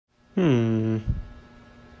Hmm.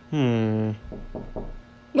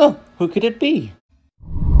 Well, who could it be?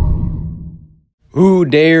 Who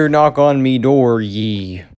dare knock on me door,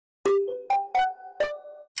 ye?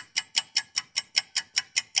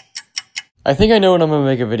 I think I know what I'm gonna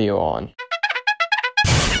make a video on.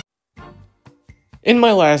 In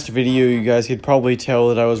my last video, you guys could probably tell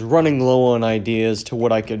that I was running low on ideas to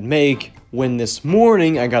what I could make, when this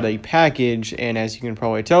morning I got a package, and as you can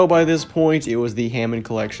probably tell by this point, it was the Hammond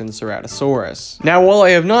Collection Ceratosaurus. Now, while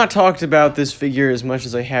I have not talked about this figure as much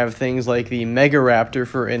as I have things like the Megaraptor,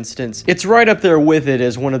 for instance, it's right up there with it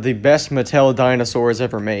as one of the best Mattel dinosaurs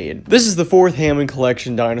ever made. This is the 4th Hammond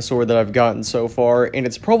Collection dinosaur that I've gotten so far, and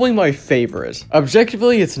it's probably my favorite.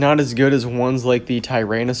 Objectively, it's not as good as ones like the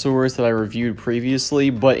Tyrannosaurus that I reviewed previously,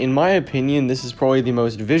 but in my opinion, this is probably the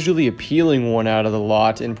most visually appealing one out of the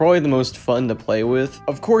lot, and probably the most fun to play with.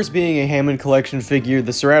 Of course, being a Hammond Collection figure,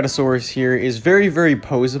 the Ceratosaurus here is very, very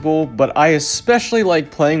posable, but I especially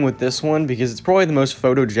like playing with this one because it's probably the most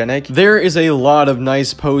photogenic. There is a lot of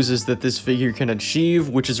nice poses that this figure can achieve,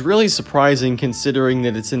 which is really surprising considering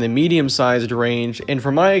that it's in the medium-sized range, and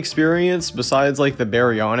from my experience, besides like the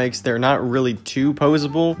Baryonyx, they're not really too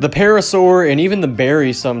posable. The Parasaur and even the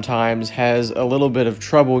Barry sometimes has a little bit of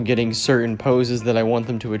trouble getting certain poses that I want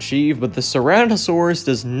them to achieve, but the Ceratosaurus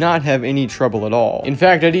does not have any trouble at all. In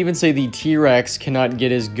fact, I'd even say the T-Rex cannot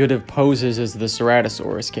get as good of poses as the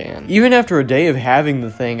Ceratosaurus can. Even after a day of having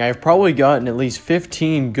the thing, I've probably gotten at least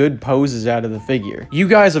 15 good poses out of the figure. You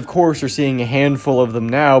guys, of course, are seeing a handful of them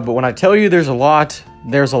now, but when I tell you there's a lot,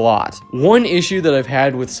 there's a lot. One issue that I've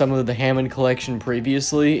had with some of the Hammond Collection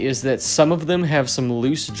previously is that some of them have some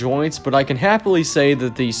loose joints, but I can happily say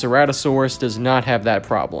that the Ceratosaurus does not have that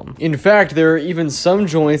problem. In fact, there are even some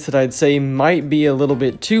joints that I'd say might be a little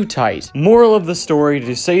bit too tight. Moral of the story,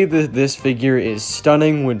 to say that this figure is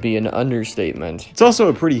stunning would be an understatement. It's also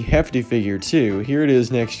a pretty hefty figure too. Here it is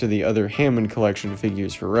next to the other Hammond Collection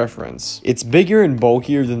figures for reference. It's bigger and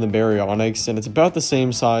bulkier than the Baryonyx, and it's about the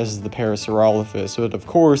same size as the Parasaurolophus, but of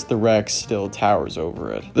course the Rex still towers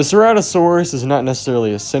over it. The Ceratosaurus is not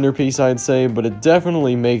necessarily a centerpiece, I'd say, but it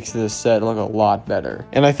definitely makes this set look a lot better.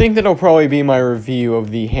 And I think that'll probably be my review of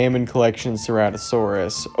the Hammond Collection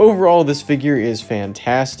Ceratosaurus. Overall, this figure is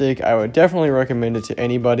fantastic. I would definitely recommend it to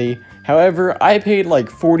anybody. However, I paid like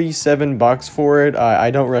 47 bucks for it. I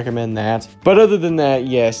don't recommend that. But other than that,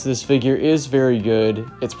 yes, this figure is very good.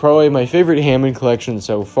 It's probably my favorite Hammond Collection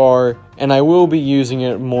so far, and I will be using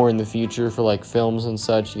it more in the future for like films and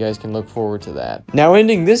such. You guys can look forward to that. Now,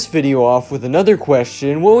 ending this video off with another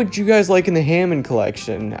question, what would you guys like in the Hammond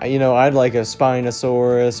Collection? You know, I'd like a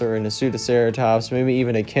Spinosaurus or a Nasutoceratops, maybe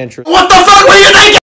even a Kentra. What the fuck were you thinking?